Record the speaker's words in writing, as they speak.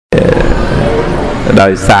ដោ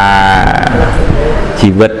យសារជី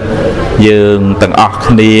វិតយើងទាំងអស់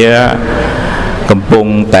គ្នាកំពុង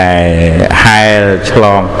តែហែលឆ្ល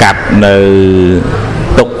ងកាត់នៅ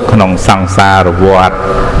ទុក្ខក្នុងសង្សារវដ្ត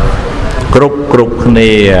គ្រប់គ្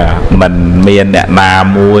នាមិនមានអ្នកណា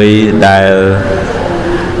មួយដែល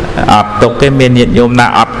អត់ទុក្ខទេមានញាតិញោមណា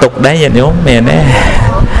អត់ទុក្ខដែរញាតិញោមមានទេ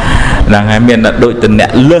ហ្នឹងហើយមានដូចតអ្នក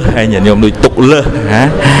លើសហើយញាតិញោមដូចទុក្ខលើសណា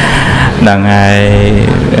ហ្នឹងហើយ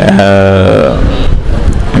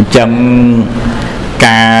អញ្ចឹង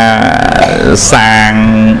ការសាង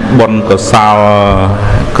បុណ្យកុសល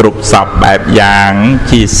គ្រប់សពបែបយ៉ាង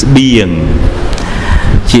ជាស្បៀង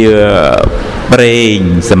ជាប្រេង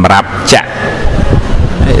សម្រាប់ចាក់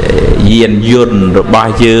យានយន្តរប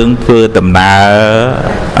ស់យើងធ្វើដំណើ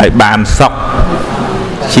រឲ្យបានសុខ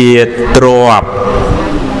ជាទ្រព្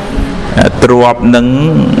យនឹង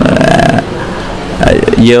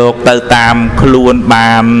យកទៅតាមខ្លួន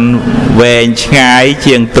បានវែងឆ្ងាយ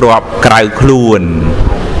ជាងទ្រព្យក្រៅខ្លួន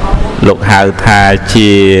លោកហៅថា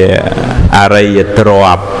ជាអរិយទ្រ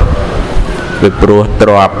ព្យពីព្រោះទ្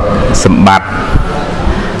រព្យសម្បត្តិ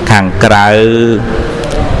ខាងក្រៅ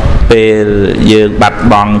ពេលយើងបាត់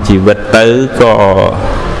បង់ជីវិតទៅក៏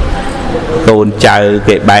កូនចៅ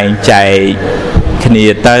គេបែងចែកគ្នា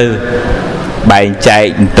ទៅបែងចែក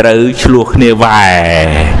ត្រូវឆ្លោះគ្នាវ៉ែ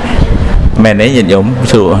មែនទេញាតិញោម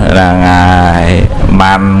ឆ្លោះហ្នឹងហើយ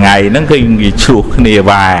បានថ្ងៃហ្នឹងគឺឆ្លោះគ្នា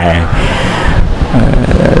វ៉ែ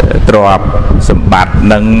ទ្រព្យសម្បត្តិ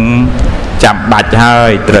នឹងចាំបាច់ហើ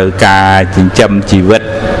យត្រូវការចិញ្ចឹមជីវិត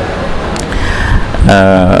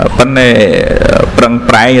ប៉ុន្តែប្រឹង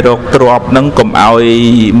ប្រែងរកទ្រព្យនឹងកុំឲ្យ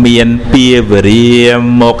មានពាវរា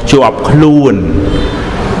មកជាប់ខ្លួន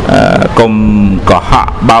កុំកុហក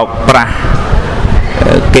បោកប្រាស់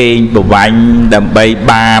កេងប្រវាញ់ដើម្បី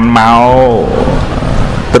បានមក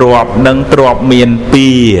ទ្រព្យនឹងទ្រព្យមានពី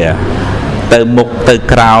ទៅមុខទៅ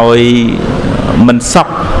ក្រោយមិនសុខ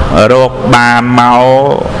រកបានមក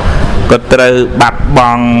ក៏ត្រូវបាត់ប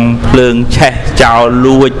ង់ភ្លើងឆេះចោល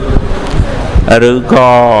លួចឬ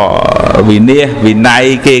ក៏វិន័យវិន័យ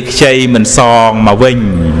គេខ្ចីមិនសងមកវិញ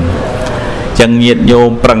ចឹងញាតិញោម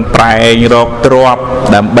ប្រឹងប្រែងរកទ្រព្យ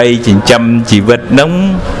ដើម្បីចិញ្ចឹមជីវិតនឹង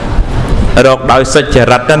រកដោយសុច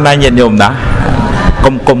រិតណាញាតិញោមណា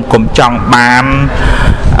កុំចង់បាន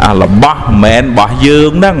របស់មិនមែនរបស់យើ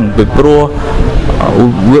ងហ្នឹងពីព្រោះ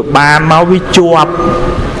វាបានមកវាជាប់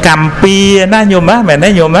កម្មពីណាញោមណាមែនទេ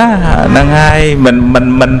ញោមណាហ្នឹងហើយ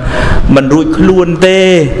មិនរួចខ្លួនទេ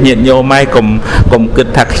ញាតិញោមហើយកុំគិត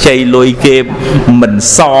ថាខ្ចីលុយគេមិន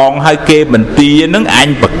សងហើយគេមិនទាហ្នឹងអញ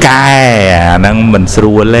បកែហ្នឹងមិនស្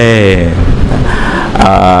រួលទេ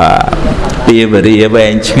ពាវរាវែ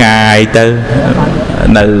ងឆ្ងាយទៅ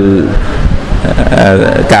នៅ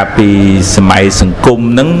កាលពីសម័យសង្គម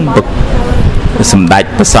ហ្នឹងសម្ដេច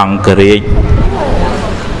ព្រះសង្ឃរាជ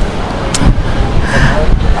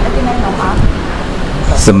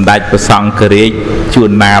សម្ដេចព្រះសង្ឃរាជជួ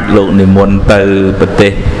នណាតលោកនិមន្តទៅប្រទេ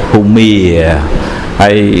សភូមា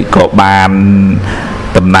ហើយក៏បាន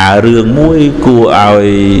ដំណើររឿងមួយគួរឲ្យ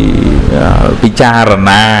ពិចារ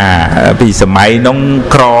ណាពីសម័យនោះ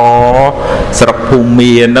ក្រស្រុកភូ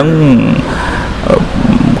មាហ្នឹង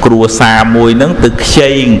គ្រួសារមួយហ្នឹងទៅខ្ចី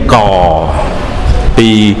អង្គពី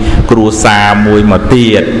គ្រួសារមួយមកទៀ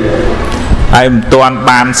តហើយមិនទាន់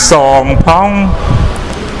បានសងផង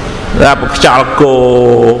ដល់ខ្យល់គោ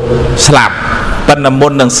ស្លាប់ប៉ុន្តែមុ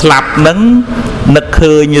ននឹងស្លាប់ហ្នឹងនឹក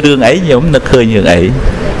ឃើញរឿងអីញោមនឹកឃើញរឿងអី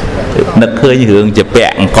នឹកឃើញរឿងជាពា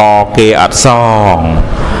ក់អង្គគេអត់សង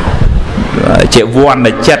ជាវណ្ណ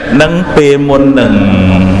ចិត្តហ្នឹងពេលមុន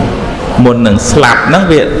នឹងស្លាប់ហ្នឹង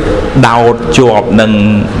វាដោតជាប់នឹង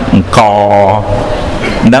អង្គ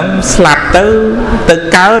ហ្នឹងស្លាប់ទៅ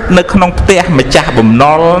កើតនៅក្នុងផ្ទះម្ចាស់បំ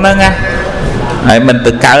ណុលហ្នឹងណាហើយមិន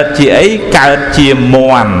ទៅកើតជាអីកើតជាម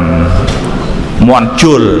ន់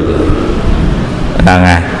ជុលហ្នឹង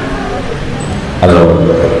ហើយហៅ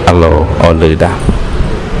ឡូអូលឺតា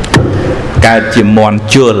កើតជាមន់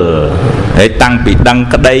ជុលហើយតាំងពីដឹង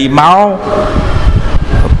ក្តីមក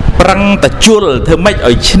ប្រឹងតែជុលធ្វើម៉េច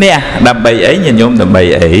ឲ្យឈ្នះដើម្បីអីញាតិញោមដើម្បី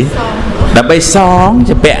អីដើម្បីសង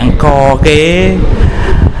ជាពាក់អង្គគេ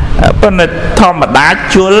ប៉ុន្តែធម្មតា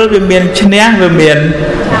ជុលវាមានឈ្នះវាមាន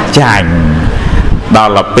ចាញ់ដ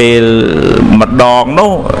ល់ពេលម្ដង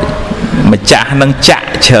នោះម្ចាស់នឹងចាក់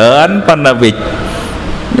ច្រើនប៉ុន្តែវា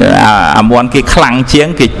អាមន់គេខ្លាំងជាង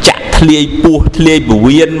គេចាក់ធ្លាយពោះធ្លាយព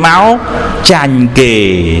វៀនមកចាញ់គេ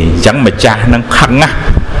អញ្ចឹងម្ចាស់នឹងខឹងណា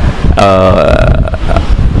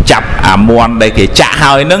ចាប់អាមន់ដែលគេចាក់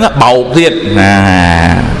ហើយហ្នឹងបោកទៀតណា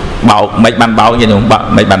បោកមិនបានបោកញ៉ឹង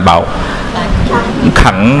មិនបានបោក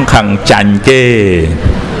ខឹងចាញ់គេ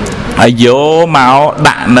ហើយយកមក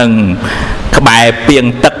ដាក់នឹង ក្បែរពីង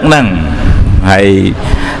ទឹកហ្នឹងហើយ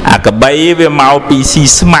អាកបីវាមកពីស៊ី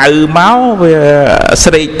ស្មៅមកវា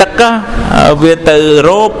ស្រេកទឹកវាទៅ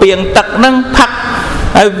រោពីងទឹកហ្នឹងផឹក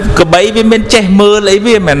ហើយកបីវាមានចេះមើលអី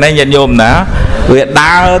វាមែនទេញាតិញោមណាវា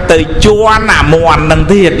ដើរទៅជន់អាមន់ហ្នឹង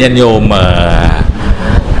ទៀតញាតិញោម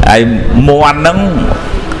ហើយមន់ហ្នឹង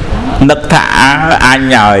នឹកថាអ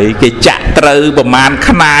ញហើយគេចាក់ត្រូវប្រមាណ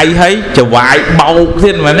ខ្នាយហើយចវាយបោក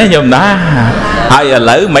ទៀតមែនទេញោមណាហើយឥ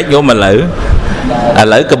ឡូវមិនញោមឥឡូវ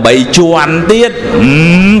កបីជន់ទៀត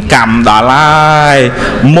កម្មដល់ហើយ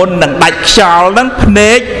មុននឹងដាច់ខ្យល់ហ្នឹងភ្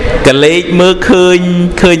នែកកលេចមើលឃើ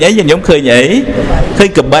ញអីញោមឃើញអីឃើញ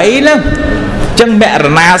កបីហ្នឹងចឹងមរ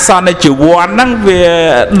ណាសន្និជីវ័នហ្នឹងវា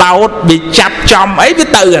ដោតវាចាប់ចំអីវា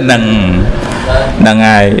ទៅអាហ្នឹង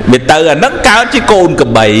ហើយវាទៅអាហ្នឹងកើតជាកូនក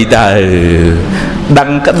បីទៅដឹង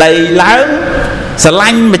ក្តីឡើងស្រឡា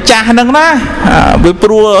ញ់ម្ចាស់ហ្នឹងណាវាព្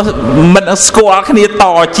រោះមិនស្គាល់គ្នាត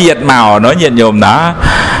ជាតិមកណាញាតិញោមណា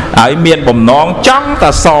ហើយមានបំណងចង់តែ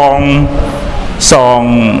សង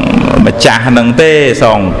ម្ចាស់ហ្នឹងទេស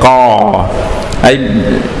ងកហើយ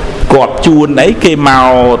គាត់ជួនអីគេម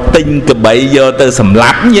កទិញកបីយកទៅសម្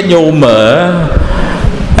លាប់ញាតិញោម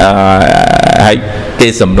ហើយគេ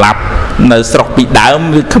សម្លាប់នៅស្រុកពីដើម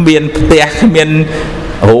វាគ្មានផ្ទះគ្មាន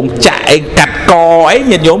រោងចក្រអីកាត់កអី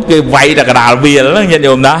ញាតិញោមគេវាយតែកដាលវាលហ្នឹងញាតិ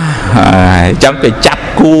ញោមណាអញ្ចឹងគេចាប់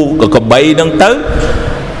គូកបីហ្នឹងទៅ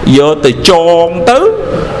យកទៅចងទៅ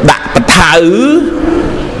ដាក់បថៅ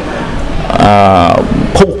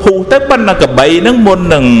ភុសទៅប៉ុន្តែកបីហ្នឹងមុន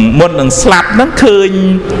នឹងស្លាប់ហ្នឹងឃើញ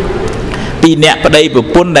ពីអ្នកប្តីប្រ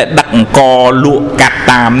ពន្ធដែលដឹកអង្គលក់កាត់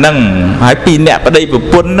តាមហ្នឹងហើយពីអ្នកប្តីប្រ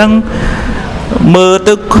ពន្ធហ្នឹងមើល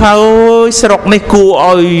ទៅខើស្រុកនេះគួរ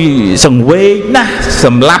ឲ្យសង្វេគណាស់ស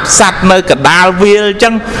ម្លាប់សត្វនៅកដាលវាលអញ្ចឹ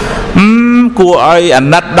ងគួរឲ្យអា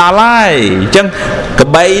ណិតដល់ហើយអញ្ចឹងក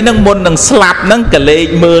បីហ្នឹងមុននឹងស្លាប់ហ្នឹងកលេច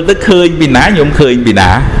មើលទៅឃើញពីណាខ្ញុំឃើញពីណា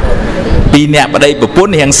ពីអ្នកប្តីប្រពន្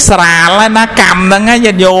ធរៀងស្រាលហើយណាកម្មហ្នឹង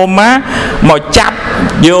ញាតិញោមមកចាប់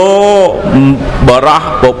យកបរោះ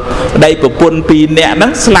ប្តីប្រពន្ធពីរនាក់ហ្នឹ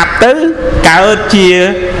ងស្លាប់ទៅកើតជា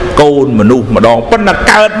កូនមនុស្សម្ដងប៉ុន្តែ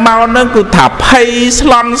កើតមកហ្នឹងគឺថាភ័យស្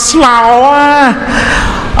លន់ស្លោ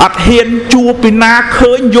អត់ហ៊ានជួបពីណា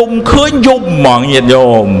ឃើញយំហ្មងញាតិ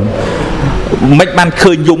ញោមមិនបាន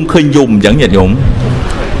ឃើញយំអញ្ចឹងញាតិញោម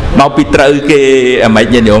មកពីត្រូវគេអាម៉េច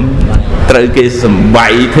ញាតិញោមត្រូវគេសម្វា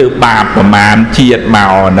យធ្វើបាបប្រមាណជាតិម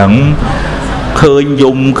កហ្នឹងឃើញ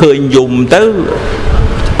យំទៅ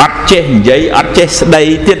អត់ចេះនិយាយអត់ចេះស្ដី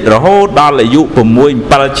ទៀតរហូតដល់អាយុ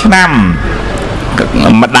 6-7 ឆ្នាំ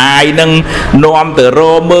ម្ដាយនឹងនាំទៅរ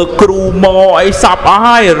មើលគ្រូម៉អីសពអស់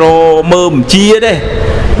ហើយរមើលមជាទេ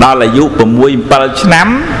ដល់អាយុ 6-7 ឆ្នាំ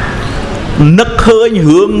នឹកឃើញ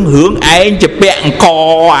រឿងឯងជាពាក់អង្គ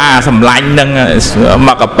អាសម្លាញ់ហ្នឹងម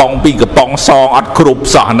កកំប៉ុងពីកំប៉ុងសងអត់គ្រប់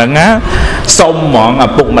សោះហ្នឹងណាសុំហ្មងឪ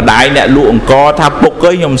ពុកម្ដាយអ្នកលក់អង្គថាពុក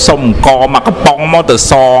អើយខ្ញុំសុំអង្គមកកំប៉ុងមកទៅ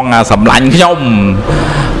សងអាសម្លាញ់ខ្ញុំ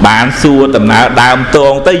បានសួរដំណើរដើមត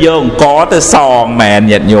ងទៅយកអង្គទៅសងមែន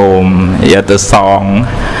ញាតិញោមយកទៅសង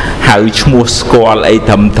ហៅឈ្មោះស្គាល់អី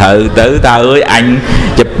ត្រឹមត្រូវទៅតើអើយអញ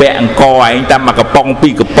ជាពាក់អង្គឯងតែមកកំប៉ុងពី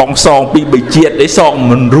កំប៉ុងសងពីបិជាតិអីសង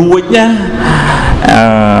មិនរួចណា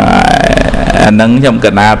អានឹងខ្ញុំក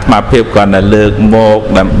ណាអាត្មាភាពគាត់តែលើកមក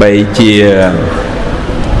ដើម្បីជា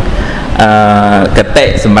កតិ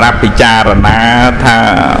សម្រាប់ពិចារណាថា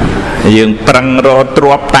យើងប្រឹងរកទ្រ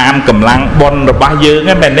ព្យតាមកម្លាំងបុណ្យរបស់យើងហ្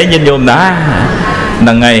នឹងមែនទេញាតិញោមណាហ្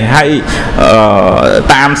នឹងហើយ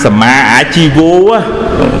តាមសមាអាជីវោ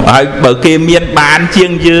ហើយបើគេមានបានជា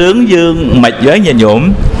ងយើងមិនវិញញាតិញោម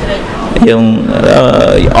យើង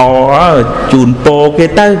ជូនពោគេ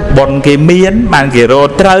ទៅបុណ្យគេមានបានគេរក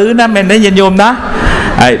ត្រូវណាមែនទេញាតិញោមណា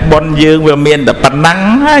ហើយបុណ្យយើងវាមានតែប៉ុណ្ណឹង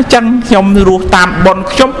អញ្ចឹងខ្ញុំរស់តាមបុណ្យ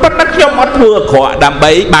ខ្ញុំប៉ុណ្ណឹងខ្ញុំអត់ធ្វើអាក្រក់ដើម្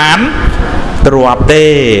បីបានទ្រព្យទេ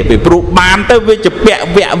ពីព្រោះបានទៅវាជាពាក់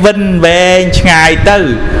វៈវិនវែងឆ្ងាយទៅ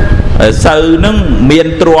សូវនឹងមាន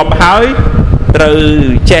ទ្រព្យហើយត្រូវ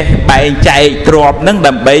ចេះបែងចែកទ្រព្យនឹង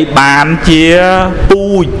ដើម្បីបានជាពូ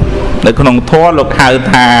ជនៅក្នុងធម៌លោកហៅ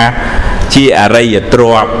ថាជាអរិយទ្រ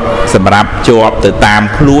ព្យសម្រាប់ជាប់ទៅតាម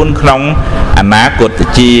ខ្លួនក្នុងអនាគត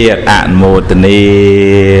ជាតិអនុមោទនា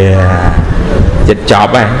ចិត្តច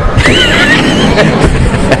ប់ហើយ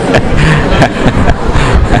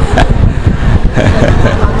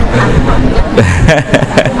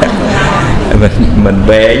មិន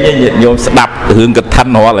វែងញាតិញោមស្ដាប់រឿងកឋិន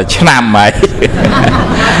រាល់ឆ្នាំហើយ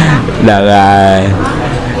ដល់ហើយ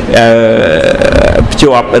ភ្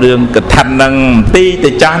ជាប់រឿងកឋិនហ្នឹងទីទៅ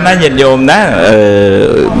ចាស់ណាញាតិញោមណា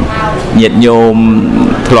ញាតិញោម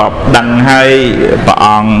ធ្លាប់ដឹងហើយព្រះអ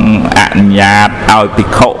ង្គអនុញ្ញាតឲ្យភិ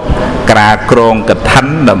ក្ខុក្រាលគ្រងកឋិន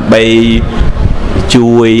ដើម្បី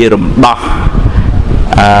ជួយរំដោះ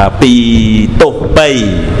ពីទោសបី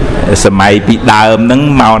សម័យពីដើមហ្នឹង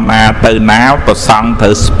មកណាទៅណាប្រសង់ត្រូ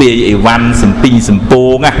វស្ពាយអីវ៉ាន់សំពីងសំព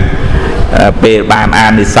ងណាពេលបានអា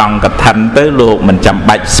និសង្ឃកថាទៅលោកមិនចាំ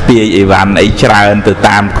បាច់ស្ពាយអីវ៉ាន់អីច្រើនទៅ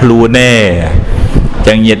តាមខ្លួនទេ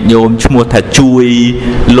ចឹងញាតិញោមឈ្មោះថាជួយ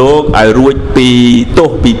លោកឲ្យរួចពីទោស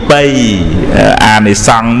ពីបីអានិស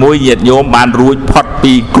ង្ឃមួយញាតិញោមបានរួចផុត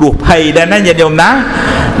ពីគ្រោះភ័យដែរណាញាតិញោមណា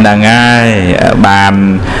ហ្នឹងហើយបាន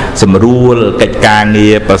សម្រួលកិច្ចការងា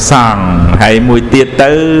រប្រសង់ហើយមួយទៀត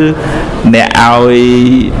ទៅអ្នកឲ្យ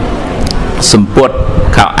សម្ពុត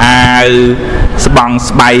ខោអាវស្បង់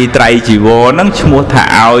ស្បៃត្រៃជីវរហ្នឹងឈ្មោះថា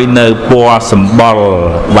ឲ្យនៅពណ៌សម្បុរ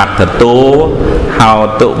វត្តតោហោ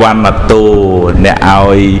តុវណ្ណតោអ្នក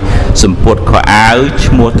ឲ្យសម្ពុតខោអាវ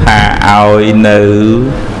ឈ្មោះថាឲ្យនៅ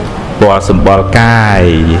ពណ៌សម្បុរកាយ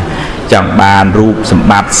ចង់បានរូបសម្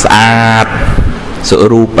បត្តិស្អាតសុ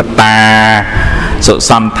រូបតាសុ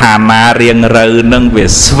សន្តានារៀងរូវនឹងវា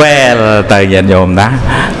ស្វែលទៅញាតិញោមណា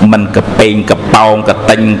មិនកពេងកប៉ោងក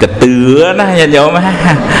តិញកតឿណាញាតិញោម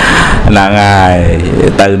ហ្នឹងហើយ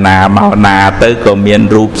ទៅណាមកណាទៅក៏មាន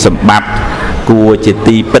រូបសម្បត្តិគួរជា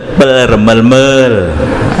ទីពិតពិលរមិលមើល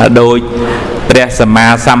ដោយព្រះសម្មា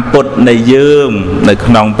សម្ពុទ្ធនៃយើងនៅ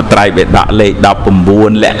ក្នុងបត្រៃបិដកលេខ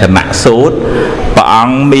19លក្ខណៈសូត្រព្រះអ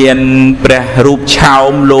ង្គមានព្រះរូបឆោ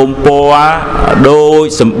មលោមពណ៌ដូច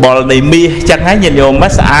សម្បុរនៃមាសចឹងហ្នឹងញាតិញោម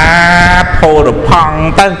ស្អាតផូរផង់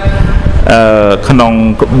ទៅក្នុង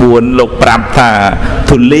ក្បួនលោកប្រាប់ថា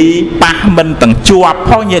ធូលីប៉ះមិនទាំងជាប់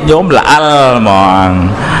ផងញាតិញោមល្អិលហ្មង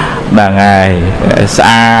ហ្នឹងហើយស្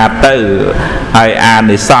អាតទៅហើយអា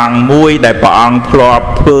និសង្ឃមួយដែលព្រះអង្គធ្លាប់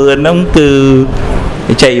ធ្វើហ្នឹងគឺ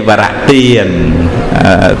ជ័យវរៈទាន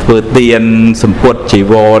ធ្វើទានសម្ពុតជី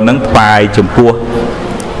វរហ្នឹងថ្វាយចំពោះ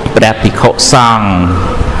ព្រះភិក្ខុសង្ឃ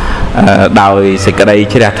ដោយសេចក្តី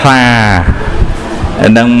ជ្រះថ្លា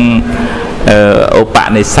នឹងឧប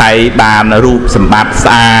និស្ស័យបានរូបសម្បត្តិ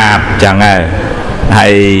ស្អាតចឹងហើ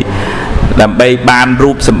យដើម្បីបាន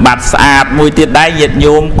រូបសម្បត្តិស្អាតមួយទៀតដែរញាតិ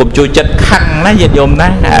ញោមកុំជួយចិត្តខឹងណាញាតិញោមណា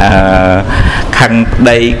ខឹងប្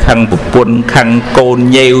តីខឹងប្រពន្ធខឹងកូន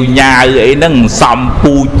ញេវញ៉ាវអីហ្នឹងសំ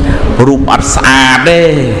ពូជរូបអត់ស្អាតទេ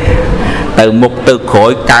ទៅមុខទៅក្រោ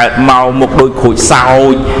យកើតមកមុខដូចក្រូចសោ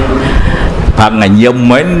ចផឹងញឹម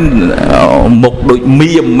ហ្នឹងមុខដូច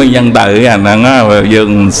មៀមអីចឹងទៅអាហ្នឹងយើ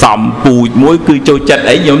ងសំពូជមួយគឺចូលចិត្ត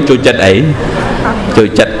អីញោមចូលចិត្តអីចូល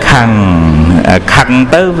ចិត្តខឹង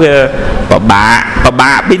ទៅវាពិ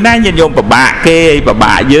បាកពីណាញាតិញោមពិបាកគេពិ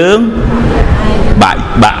បាកយើងបា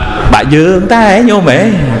ក់យើងតែញោមហ៎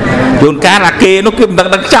ជួនកាលអាគេនោះគេមិន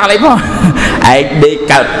ដឹងចោលអីផងឯងដេក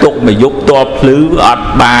កើតទុកមួយយប់តភ្លឺអត់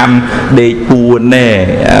បានដេកពួនទេ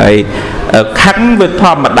ហើយខឹងវាធ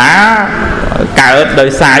ម្មតាកើតដោយ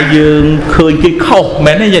សារយើងឃើញគេខុស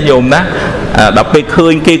មែនទេញាតិញោមណាដល់ពេលឃើ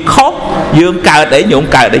ញគេខុសយើងកើតអីញោម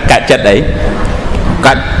កើតអីកើតចិត្តអី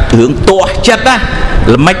កាត់រឿងទាស់ចិត្តណា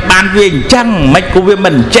ល្មិចបានវាអញ្ចឹងមិនក៏វា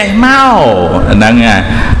មិនចេះមកហ្នឹងហើយ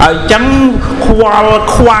អញ្ចឹងខ្វល់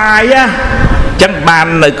ខ្វាយអញ្ចឹងបាន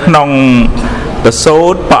នៅក្នុងប្រសូ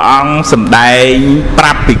តព្រះអង្គសម្ដែងប្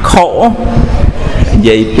រាប់ភិក្ខុនិ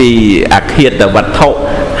យាយពីអាឃាតវត្ថុ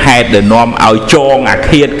ហេតុដែលនាំឲ្យចងអា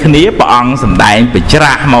ឃាតគ្នាព្រះអង្គសម្ដែងបញ្ច្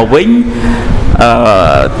រាស់មកវិញ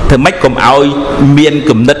ធ្វើម៉េចកុំឲ្យមាន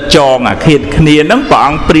គំនិតចងអាឃាតគ្នាហ្នឹងព្រះអ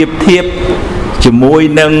ង្គប្រៀបធៀបជាមួយ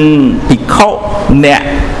នឹងភិក្ខុអ្នក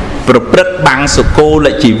ប្រព្រឹត្តបាំងសុគោល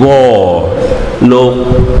ជីវរលោក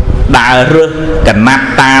ដើររើសកណាត់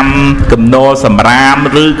តាមកំណរសម្រាម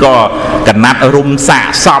ឬក៏កណាត់រុំសាក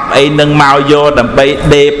សពអីនឹងមកយកដើម្បី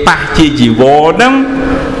ដេប៉ះជាជីវរហ្នឹង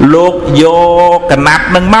លោកយកកណាត់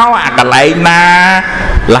នឹងមកអាកន្លែងណា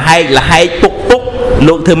លហែកពុក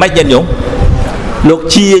លោកធ្វើម៉េចញាតិញោមលោក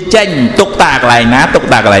ជាចេញទុកតាកន្លែងណាទុក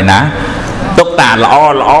តាល្អ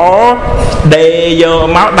ដេយក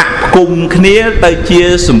មកដាក់គុំគ្នាទៅជា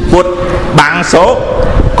សម្ពុតបាំងសុ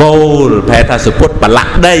គោលប្រែថាសម្ពុតប្រឡា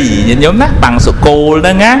ក់ដីញាតិញោមណាបាំងសុគោលហ្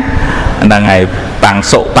នឹងណាហ្នឹងហើយបាំង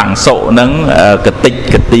សុហ្នឹងកតិច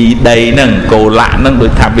កទីដីហ្នឹងគោលៈហ្នឹងដូ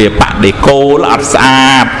ចថាវាបដិគោលអត់ស្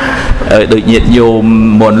អាតដូចញាតិញោម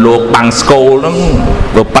មុនលោកបាំងស្គោលហ្នឹង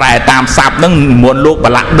បើប្រែតាមស័ព្ទហ្នឹងមុនលោកប្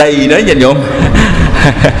រឡាក់ដីណាញាតិញោម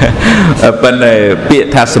ប៉ុន្តែពាក្យ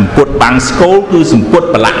ថាសម្ពុតបាំងស្គោលគឺសម្ពុត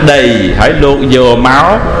ប្រឡាក់ដីហើយលោកយកមក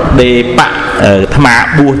ដេបៈថ្ម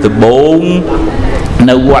បួសដំបង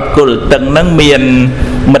នៅវត្តគុលតឹងហ្នឹងមាន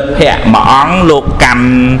មិត្តភ័ក្តិមួយអង្គលោកកាន់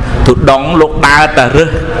ទុដងលោកដើរតែរើ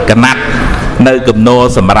សកណាត់នៅគំនរ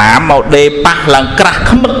សម្រាមមកដេប៉ះឡើងក្រាស់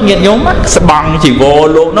ខ្មឹកញាតិញោមស្បង់ជីវរ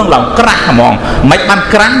លោកហ្នឹងឡើងក្រាស់ហ្មងមិនបាន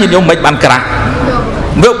ក្រាស់ញាតិញោមមិនបានក្រាស់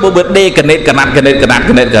việc bữa đê cái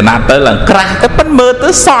nát tới là cra tới bên mưa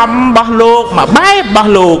tới xóm bao lục mà bái bao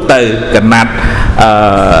lục từ cái nát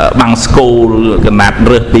bằng school cái nát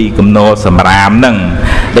rước đi cầm nô sầm ram nâng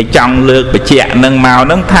để trong lược bị chẹn nâng màu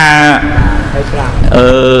nâng tha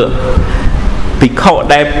bị khổ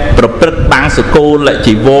đẹp bật bằng school lại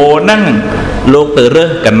chỉ vô nâng lục từ rước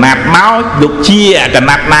cái nát máu lục chia cái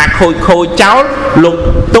nát nát khôi cháu lục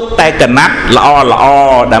túc tay cái nát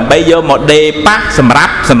lọ đầm bây giờ một đề bác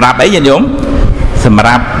sầm rạp ấy nhìn nhúng sầm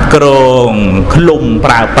rạp krong khung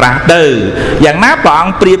pra từอย่าง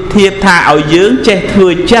nábọn priệp thiệp tha ao dưỡng che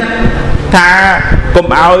thừa chất tha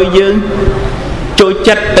cùng ao dưỡng trôi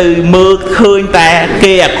chất từ mưa khơi ta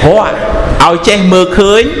kia khó ao che mưa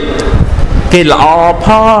khơi cái lọ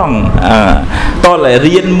phong tôi lại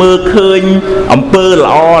riêng mưa khơi ông pơ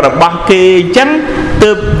lọ rồi băng kê trắng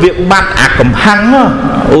từ việc bắt cầm hăng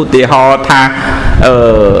ưu tì họ tha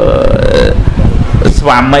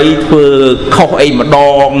và mấy vừa không ai mà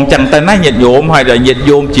đòn chẳng tay nói nhiệt nhôm hay là nhiệt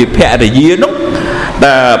nhôm chỉ phẹ để día nó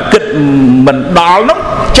kịch mình đó nó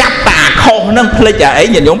chắc ta không nó play ấy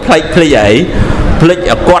nhiệt nhôm play ấy play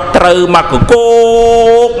ở quạt trừ mà của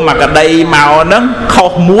cô mà cả đây màu nó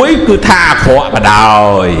không muối cứ tha khó mà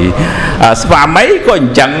đòi và mấy con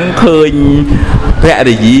chẳng khơi phẹ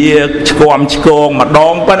để día con mà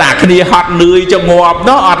đòn có đạt đi hot lưới cho ngọt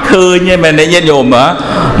nó ọt khơi như mà này nhiệt nhôm nữa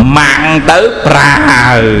mạng tới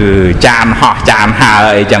pra chàn họ chàn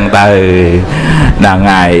hơi chẳng tới là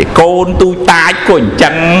ngày côn tôi tái còn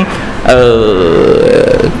chẳng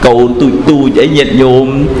côn tôi ấy nhiệt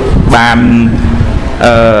nhôm bàn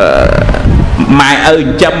mai ơi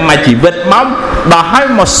châm mà chỉ vết móng đó hay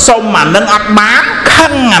một sông mà nâng ọt bán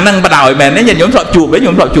khăn mà nâng bắt đầu mẹ nó nhiệt nhôm sọ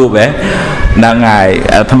chùa vậy là ngày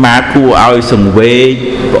tham gia khu ao sừng về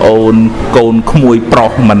côn mùi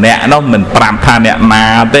prok mà nè nó mình làm tha nè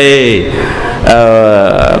mà tê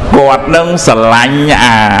quạt nâng sờ lạnh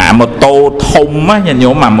một tô thông á nhìn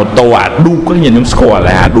nhôm mà một tô đu có nhìn nhôm score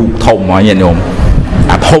là đu thông á nhìn nhôm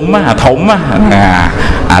thông á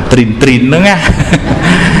trin nữa nghe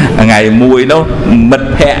ngày mùi nó mật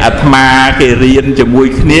hẹ mà cái riêng cho mùi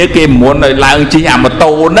khía cái muốn này là chỉ một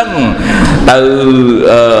tô nâng từ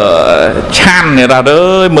chan này ra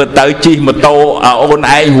đó mà tới chi một tô ôn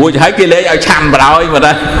ai hùi thấy cái lấy ao chan vào rồi mà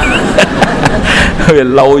đây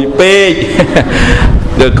lôi pê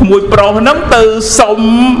rồi không mùi pro nó từ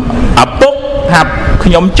sông bốc hạp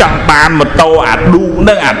nhóm chẳng bàn một tô đu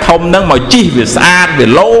nâng thông nâng mà chi về xa về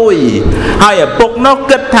lôi hay bốc nó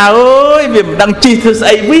kết thà ơi vì mình đang chi thứ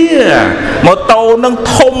ấy vía một tô nâng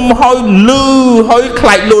thông hơi lư hơi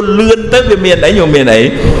khai luôn lươn tới về miền ấy nhiều miền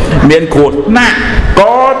ấy miền cột nè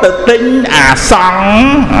có tự tính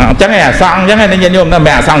xong chắc này xong chắc này nên nhôm nó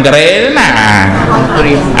mẹ xong cái đấy nè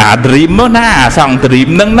dream nó nè xong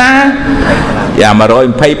dream nâng nè và mà rồi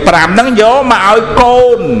phải pram nâng gió mà ơi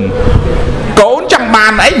côn trong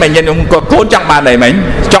ban ấy mà nhìn côn trong ban này mình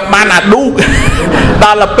trong ban là đu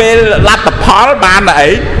đó là pe là tập phó ban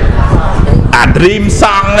ấy dream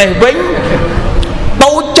song này vĩnh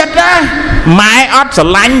tôi chất á mai ót sờ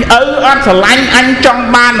lanh anh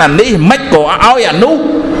trong ban là đi mấy của áo nu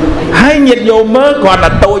hay nhiệt vô mơ còn là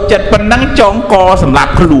tôi chất phần năng trong co sầm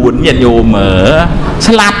lạp luồn nhiệt vô mơ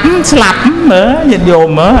slap mơ nhiệt vô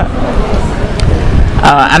mơ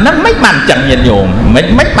anh nó mấy bàn chẳng nhìn nhôm mấy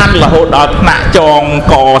bàn là hồ đỏ nạ tròn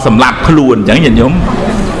cò sầm lạp luôn chẳng nhìn nhôm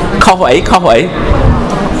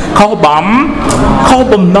khâu bấm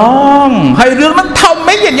non hay rương nó thông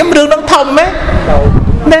mấy nhìn nhôm rương nó thông mấy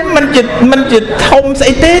nên mình chỉ thông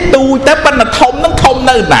sẽ tế tu tới bên là thông nó thông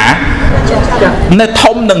nơi nè nơi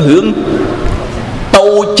thông đừng hướng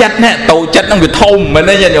tu chất nó bị thông mà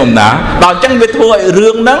nó nhìn nhôm nè đó chẳng bị thua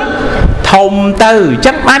rương đó thông từ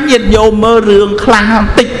chắc bán nhiệt vô mơ rương khăn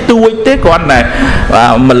tích tuổi thế con này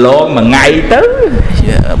mà lo mà ngày tới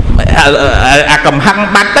cầm hăng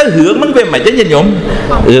bắt tới hướng nó về mà chứ nhìn nhộm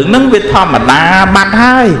hướng nó về thò mà ta bắt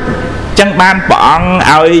hai chẳng ban bọn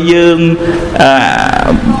ơi dương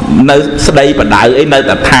nơi đây và đợi ấy nơi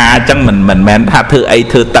ta tha chẳng mình men tha thư ấy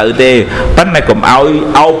thư tự đi bên này cùng áo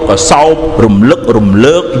có sâu rùm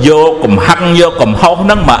lướt vô cùng hăng vô cùng hông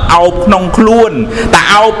nó mà áo nông luôn ta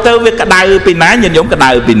áo tới với cái đau pì ná nhìn giống cái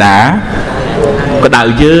đau pì ná cái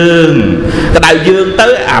đào dương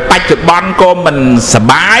tới bạch chụp bon cô mình sờ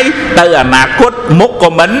bái tới nà cốt mốc của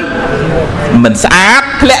mình sát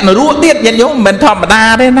lẹ nó rút tiết nhận giống mình thò mà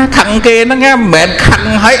đa đấy nó khăn kê nó nghe mình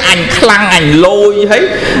khăn thấy ảnh khăn ảnh lôi thấy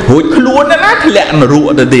hụt luôn đó nó lẹ nó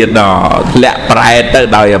rút từ tiền đó lẹ phải tới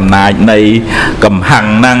đời hôm nay này cầm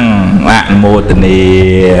hằng năng bạn một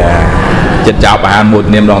này chân chào bạn một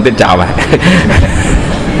niềm đón tiết chào bạn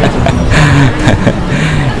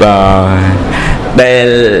và ដែល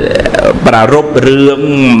ប្រារព្ធរឿង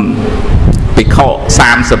ភិក្ខុ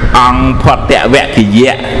30អង្គផតតវគិ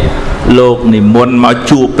យៈលោកនិមន្តមក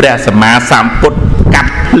ជួបព្រះសម្មាសម្ពុទ្ធកា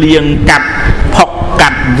ត់ភ្លៀងកាត់ផុកកា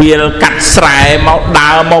ត់វាលកាត់ស្រែមកដើ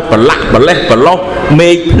រមកប្រឡាក់ប្រលេះប្រឡោះមេ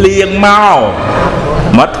ឃភ្លៀងម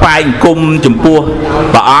កថ្វាយអង្គមចំពោះ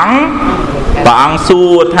ព្រះអង្គសួ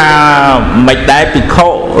រថាមិនដែរភិក្ខុ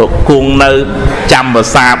គង់នៅចាំភា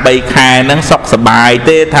សា3ខែហ្នឹងសុខសប្បាយ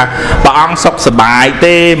ទេថាព្រះអង្គសុខសប្បាយ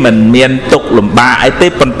ទេមិនមានទុក្ខលំបាកអីទេ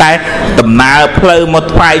ប៉ុន្តែដំណើរផ្លូវមក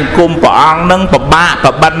ថ្វាយអង្គមព្រះអង្គហ្នឹងពិបាកប្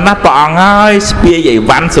របិនណាព្រះអង្គហើយស្ពាយអី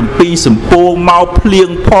វ៉ាន់សំពីសំពួងមកភ្លៀង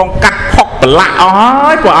ផងកាត់ផុកប្រឡាក់អស់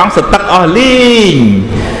ហើយព្រះអង្គសទឹកអស់លីង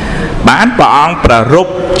បានព្រះអង្គប្រារព្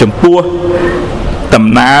ធចំពោះដំ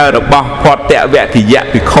ណើររបស់ផតតវគិយៈ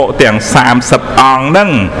ភិក្ខុទាំង30អង្គហ្នឹង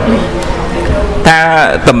ថា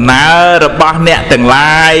ដំណើររបស់អ្នកទាំង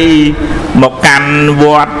ឡាយមកកាន់វ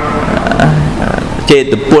ត្តចេ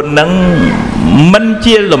តពុនហ្នឹងមិន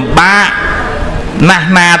ជាលំបាកណាស់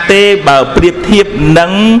ណាទេបើប្រៀបធៀបនឹ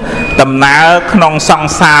ងដំណើរក្នុងស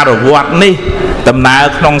ង្សារវដ្តនេះដំណើរ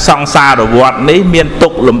ក្នុងសង្សារវដ្តនេះមានទុ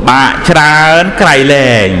ក្ខលំបាកច្រើនក្រៃ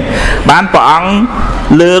លែងបានព្រះអង្គ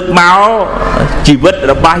លើកមកជីវិត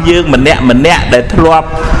របស់យើងម្នាក់ដែលធ្លាប់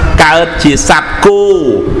កើតជាសត្វគោ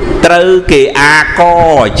ត្រូវគេអាក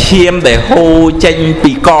ឈាមដែលហូរចេញ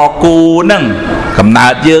ពីកគូហ្នឹងកំណើ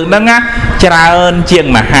តយើងហ្នឹងណាច្រើនជាង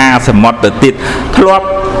មហាសមុទ្រទៅទៀតធ្លាប់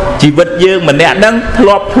ជីវិតយើងម្នាក់ហ្នឹងធ្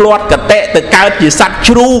លាប់ភ្លាត់កតិទៅកើតជាសត្វ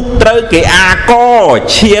ជ្រូកត្រូវគេអាក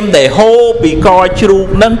ឈាមដែលហូរពីកជ្រូក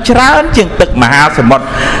ហ្នឹងច្រើនជាងទឹកមហាសមុទ្រ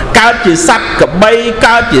កើតជាសត្វកបី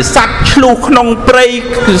កើតជាសត្វឆ្លុះក្នុងព្រៃ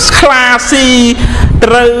ខ្លាស៊ី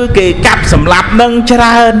ត្រូវគេកាប់សម្លាប់នឹងច្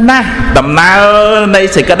រើនណាស់ដំណើរនៃ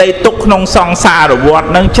សេចក្តីទុក្ខក្នុងសង្សារវដ្ត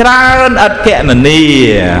នឹងច្រើនឥតកណនា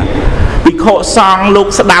ភិក្ខុសង្ឃលោក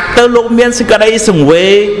ស្ដាប់ទៅលោកមានសេចក្តីសង្វេ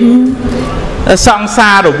គសង្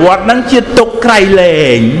សារវដ្តនឹងជាទុក្ខក្រៃលែ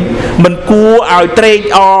ងមិនគួរឲ្យត្រេក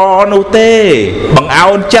អរនោះទេបង្អោ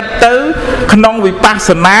នចិត្តទៅក្នុងវិបស្ស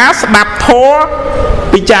នាស្ដាប់ធម៌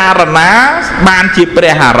ពិចារណាបានជាព្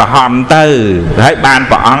រះអរហន្តទៅហើយបាន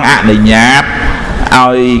ព្រះអង្គអនុញ្ញាត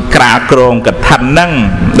ឲ្យក្រាលក្រងកឋិនហ្នឹង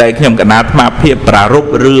ដែលខ្ញុំកណាត់អាត្មាភាពប្រារព្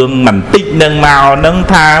ធរឿងបន្តិចនឹងមកហ្នឹង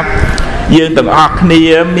ថាយើងទាំងអស់គ្នា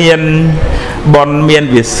មានបុណ្យមាន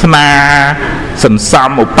វាសនាសន្សំ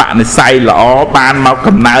ឧបនិស្ស័យល្អបានមក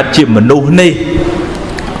កំណើតជាមនុស្សនេះ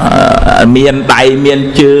មានដៃមាន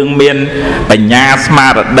ជើងមានបញ្ញាស្មា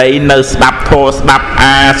រតីនៅស្ដាប់ធម៌ស្ដាប់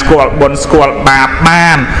ស្គាល់បុណ្យស្គាល់បាបបា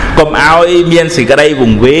នកុំឲ្យមានសេចក្តីវ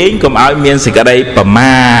ង្វេងកុំឲ្យមានសេចក្តីប្រ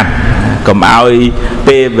មាទកុំឲ្យ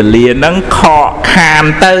ពេលវេលាហ្នឹងខកខាន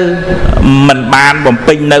ទៅមិនបានបំ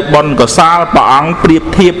ពេញនៅបុណ្យកុសលព្រះអង្គប្រៀប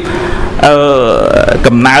ធៀប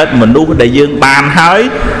កំណើតមនុស្សដែលយើងបានហើយ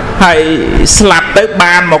ស្លាប់ទៅ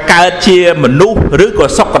បានមកកើតជាមនុស្សឬក៏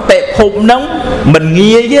សុគតិភពហ្នឹងមិន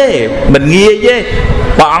ងាយទេ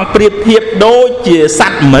ព្រះអង្គប្រៀបធៀបដូចជាស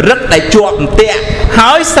ត្វមរឹកដែលជាប់អន្ទាក់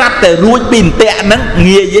ហើយស្រាប់តែរួចពីអន្ទាក់ហ្នឹង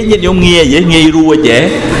ងាយទេញាតិញោមងាយរួចទេ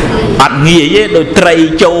អត់ងាយទេដូចត្រី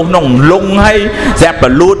ចូលក្នុងលងហើយស្រាប់តែ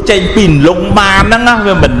លូតចេញពីលងបានហ្នឹង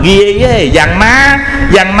វាមិនងាយទេយ៉ាង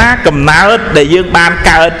ណាកំណើតដែលយើងបាន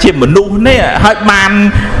កើតជាមនុស្សនេះហើយបាន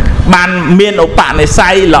មានឧបនិស្ស័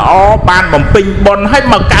យល្អបានបំពេញបុណ្យហើយ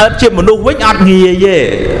មកកើតជាមនុស្សវិញអត់ងាយទេ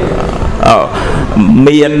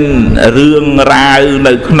មានរឿងរ៉ាវ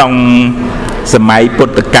នៅក្នុងសម័យពុ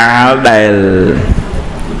ទ្ធកាលដែល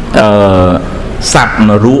សត្វន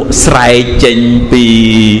រកស្រែកចេញពី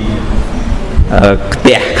ផ្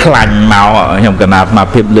ទះខ្លាញ់មកខ្ញុំកណាត់មក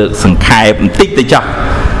ភាពលើកសង្ខេបបន្តិចទៅចុះ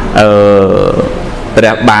ព្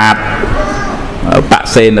រះបាទប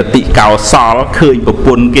សេនតិកោសលឃើញប្រព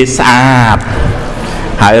ន្ធគេស្អាត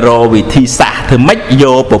ហើយរកវិធីសាស្ត្រធ្វើម៉េចយ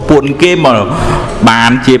កប្រពន្ធគេមកបា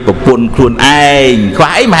នជាប្រពន្ធខ្លួនឯងខ្វះ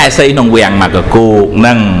អីមហេសីក្នុងវាំងមកកគោកហ្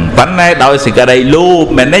នឹងប៉ុន្តែដោយសេចក្តីលោភ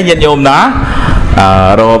មែនទេញាតិញោមណា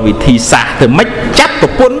រកវិធីសាស្ត្រធ្វើម៉េចចាប់ប្រ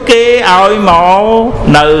ពន្ធគេឲ្យមក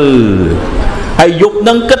នៅហើយយប់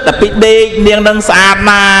នឹងគិតតែពីដេកនាងនឹងស្អាត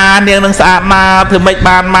ណាធ្វើម៉េច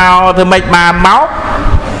បានមក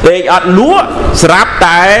ដេកអត់លក់ស្រាប់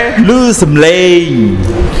តែឮសំឡេង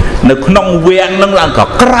នៅក្នុងវាំងនឹងឡើងក៏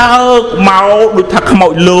ក្រើកមកដូចថាខ្មោ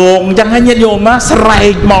ចលងអញ្ចឹងហើយញាតិញោមណាស្រែ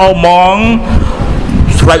កមកហ្មង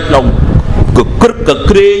ស្រែកឡើងកក្រឹកក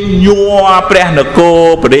ក្រែងញ័រព្រះនគរ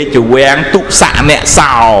ព្រះរាជវាំងទុស័កអ្នក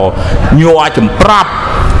សោញ័រចម្ប្រាប់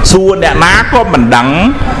សួរអ្នកណាក៏មិនដឹង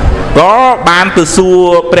ក៏បានទៅសួរ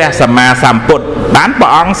ព្រះសម្មាសម្ពុទ្ធបានព្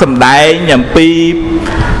រះអង្គសម្ដែងអំពី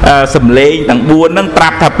សំឡេងទាំង4ហ្នឹងប្រា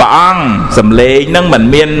ប់ថាព្រះអង្គសំឡេងហ្នឹងមិន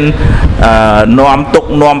មាននាំទុក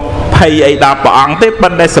នាំផ ភ័យអីដល់ព្រះអង្គទេប៉ុ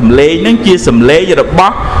ន្តែសំឡេងហ្នឹងជាសំឡេងរប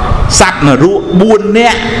ស់សត្វនរក4នា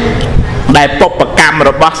ក់ដែលបុព្វកម្ម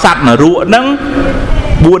របស់សត្វនរកហ្នឹង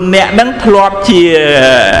4នាក់ហ្នឹងធ្លាប់ជា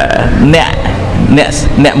អ្ន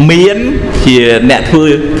កមានជាអ្នកធ្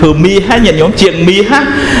វើមាសញាតិញោមជាងមាស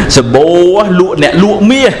សបោលក់អ្នកលក់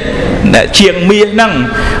មាសអ្នកជាងមាសហ្នឹង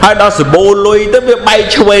ហើយដល់សបោលុយទៅវាបែក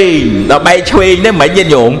ឆ្វេងដល់បែកឆ្វេងនេះមិនញាតិ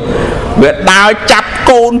ញោមវាដើរចាប់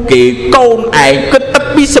កូនគេកូនឯងគិតតែ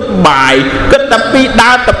ពីសបាយគិតតែពី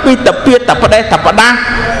ដើរតែពីតែពីតែផ្ដេសតែផ្ដាស់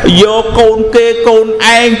យកកូនគេកូន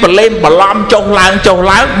ឯងប្រឡេមបន្លំចុះឡើង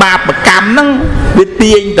បាបកម្មហ្នឹងវា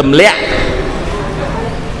ទាញទម្លាក់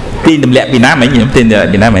ពីណាមិញខ្ញុំទាញ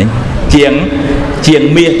ពីណាមិញជាង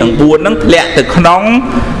មាសទាំង4ហ្នឹងធ្លាក់ទៅក្នុង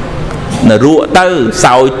នរកទៅ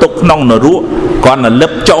សោយទុកក្នុងនរកគាត់នៅលឹ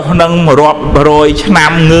បចុះនឹងរាប់រយឆ្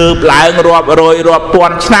នាំងើបឡើងរាប់រយរាប់ពា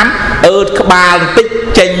ន់ឆ្នាំអើតក្បាលបន្តិច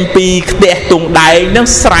ចេញពីខ្ទះទង់ដែងនឹង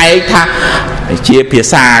ស្រែកថាជាភា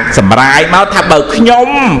សាសម្រាយមកថាបើខ្ញុំ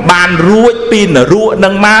បានរួចពីនរកនឹ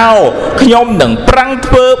ងមកខ្ញុំនឹងប្រឹង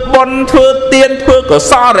ធ្វើបុណ្យធ្វើទានធ្វើកុ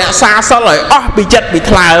សលរក្សាសិលឲ្យអស់ពីចិត្តពី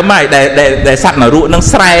ថ្លើមហើយដែលសត្វនរកនឹង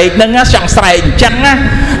ស្រែកនឹងចង់ស្រែកអញ្ចឹងណា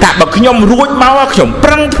ថាបើខ្ញុំរួចមកខ្ញុំប្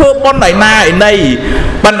រឹងធ្វើបុណ្យឲ្យណាឯណី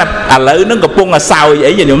ប៉ុន្តែឥឡូវនឹងកំពុងសោយ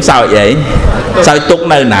អីខ្ញុំសោយអីសោយទុក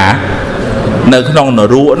នៅណានៅក្នុងន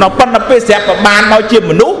រកនោះប៉ុន្តែពេលស្រាប់ក៏បានមកជា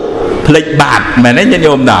មនុស្សផ្លេចបាត់មែនទេញាតិ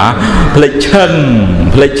ញោមណាផ្លេចឈឹង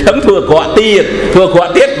ធ្វើអាក្រក់ទៀត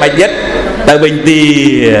មិនយិតទៅវិញទី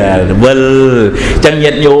វិលចឹង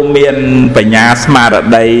ញាតិញោមមានបញ្ញាស្មារ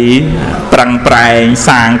តីប្រឹងប្រែង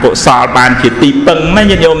សាងកុសលបានជាទីពឹងណា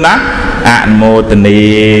ញាតិញោមណាអនុមោទនី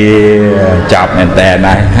ចប់មែនតើ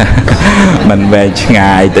ណាមិនវែងឆ្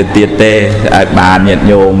ងាយទៅទៀតទេឲ្យបានញាតិ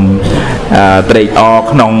ញោមត្រេកអរ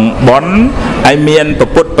ក្នុងបុណ្យហើយមាន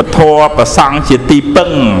ពុទ្ធពធប្រសង់ជាទីពឹង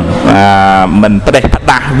មិនប្រេះផ្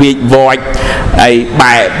ដាស់វាចវ័ចអី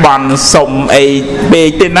បែបន់សុំអីពេក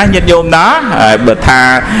ទេណាញាតិញោមណាហើយបើថា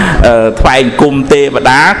ថ្វាយគុំទេវ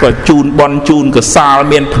តាក៏ជូនបុណ្យជូនកុសល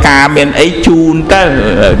មានផ្កាមានអីជូនទៅ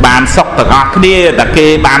បានសុខទាំងអស់គ្នាតែគេ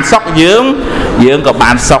បានសុខយើងក៏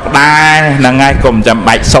បានសុខដែរហ្នឹងហើយកុំចាំ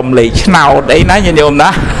បាច់សុំលេខឆ្នោតអីណាញាតិញោមណា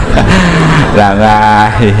ហ្នឹង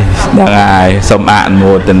ហើយសូមអនុ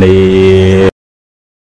មោទនា